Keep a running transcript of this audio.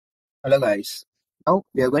Hello guys. Now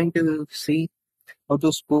we are going to see how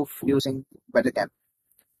to spoof using BetterCap.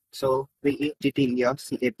 So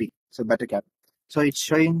BETTERCAP. So BetterCap. So it's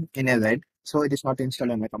showing in a red. So it is not installed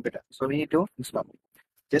on my computer. So we need to install.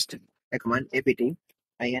 Just a command apt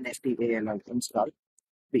install install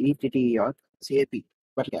BETTERCAP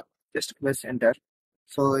BetterCap. Just press enter.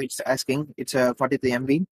 So it's asking. It's a 43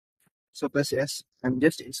 MB. So press yes. I'm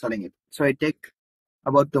just installing it. So it take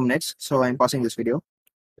about 2 minutes. So I'm pausing this video.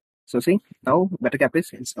 So see, now BetterCap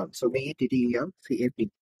is installed. So BETTERCAP.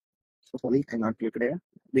 So sorry, I'm not clear today.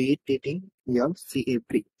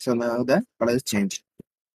 BETTERCAP. So now the color is changed.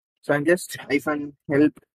 So I'm just hyphen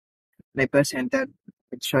help press enter.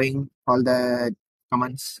 It's showing all the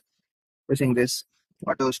commands using this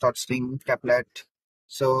auto start string caplet.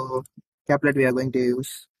 So caplet we are going to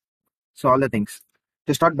use. So all the things.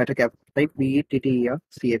 To start BetterCap, type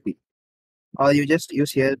BETTERCAP. Or you just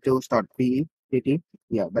use here to start BETT,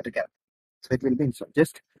 yeah, BetterCap. So it will be installed.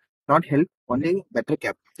 Just not help, only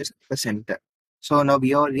BetterCap. Just press enter. So now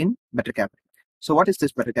we are in BetterCap. So what is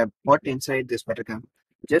this BetterCap? What inside this BetterCap?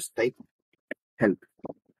 Just type help.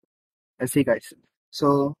 Let's see guys.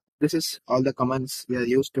 So this is all the commands we are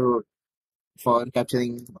used to for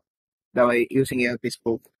capturing the way using a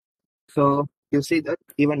bespoke. So you see that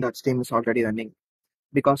even.stream is already running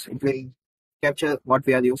because it will capture what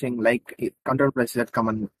we are using like control plus that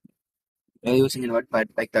command we are using in WordPad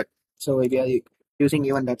like that. So we are using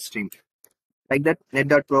even.stream. Like that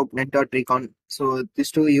net.probe, net.recon. So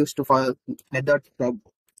these two used to for net.probe.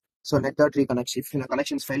 So net.reconnect. If the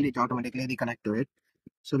connections fail, it automatically reconnect to it.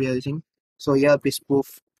 So we are using ERP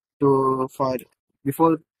spoof to for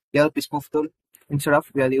before ERP spoof tool. Instead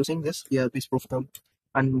of we are using this ERP spoof tool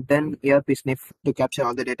and then ERP sniff to capture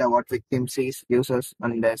all the data what victim sees, users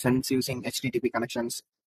and sends using HTTP connections.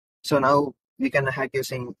 So now we can hack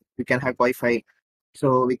Wi-Fi.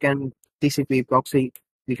 So we can TCP proxy.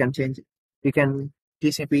 We can change. We can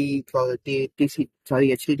TCP for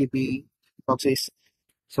HTTP proxies.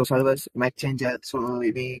 So servers might change. So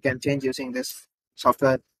we can change using this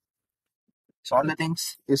software. So all the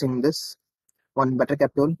things using this one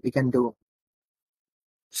BetterCap tool we can do.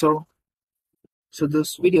 So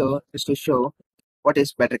this video is to show what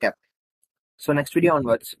is BetterCap. So next video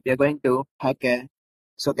onwards, we are going to hack a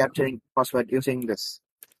capturing password using this.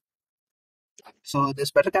 So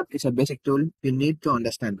this BetterCap is a basic tool you need to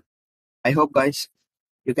understand. I hope guys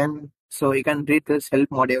you can read this help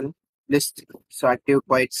module list. So active,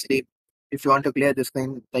 quiet, sleep. If you want to clear the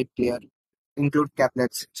screen, type clear. Include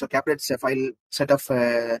caplets. So caplets a file set of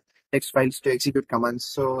text files to execute commands.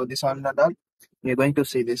 So this on and all we are going to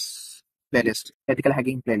see this playlist, ethical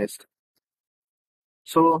hacking playlist.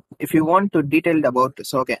 So if you want to detailed about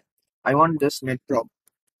okay, I want this net probe.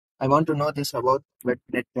 I want to know this about net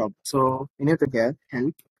probe. So you need to get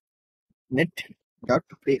help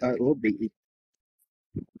net.probe.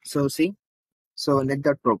 So see, so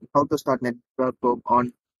net.probe, how to start net.probe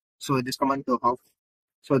on. So this command to how.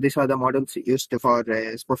 So these are the models used for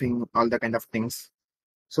spoofing all the kind of things.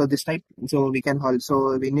 So this type, so we can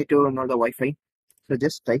also, we need to know the Wi-Fi. So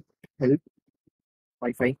just type help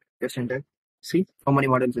Wi-Fi, just enter. See how many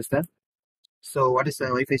models is there. So what is the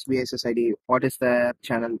Wi-Fi's BSS ID? What is the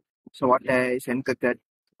channel? So what is encrypted?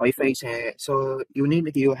 Wi-Fi is so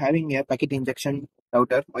you having a packet injection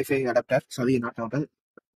router, Wi-Fi adapter. Sorry, not router.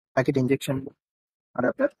 Packet injection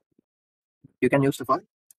adapter. You can use for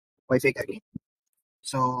Wi-Fi hacking.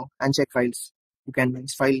 So uncheck files. You can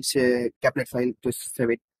files caplet file to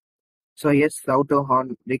save it. So yes, how to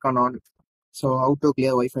on recon on. So how to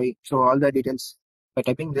clear Wi-Fi. So all the details by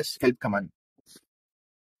typing this help command.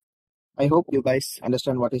 I hope you guys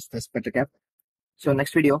understand what is this BetterCap. So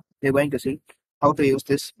next video, we're going to see how to use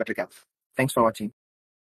this BetterCap. Thanks for watching.